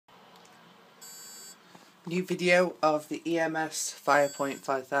New video of the EMS FirePoint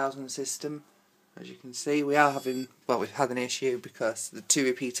 5000 system. As you can see, we've had an issue because the two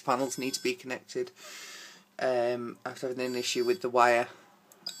repeater panels need to be connected after having an issue with the wire,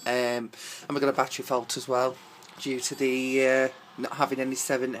 and we've got a battery fault as well due to the not having any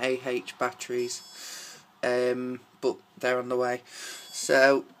 7AH batteries, but they're on the way.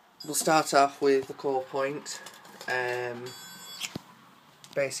 So we'll start off with the core point.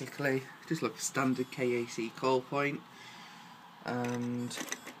 Basically just like a standard KAC call point, and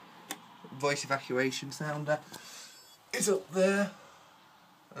voice evacuation sounder is up there.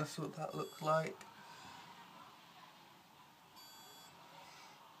 That's what that looks like.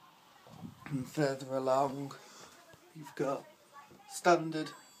 And further along you've got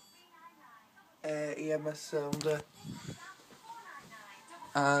standard EMS sounder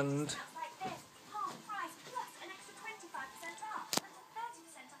and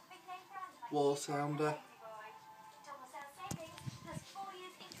wall sounder.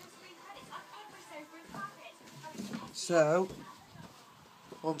 So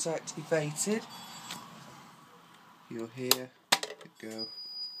once activated, you'll hear it go.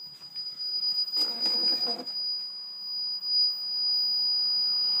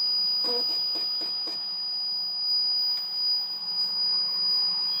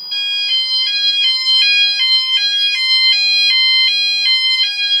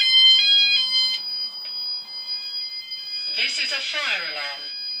 This is a fire alarm.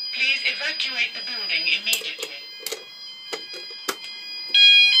 Please evacuate the building immediately.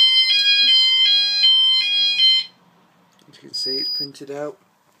 As you can see, it's printed out.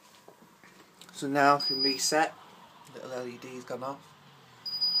 So now I can reset. The little LED's gone off.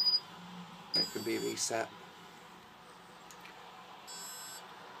 It can be reset.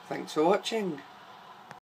 Thanks for watching.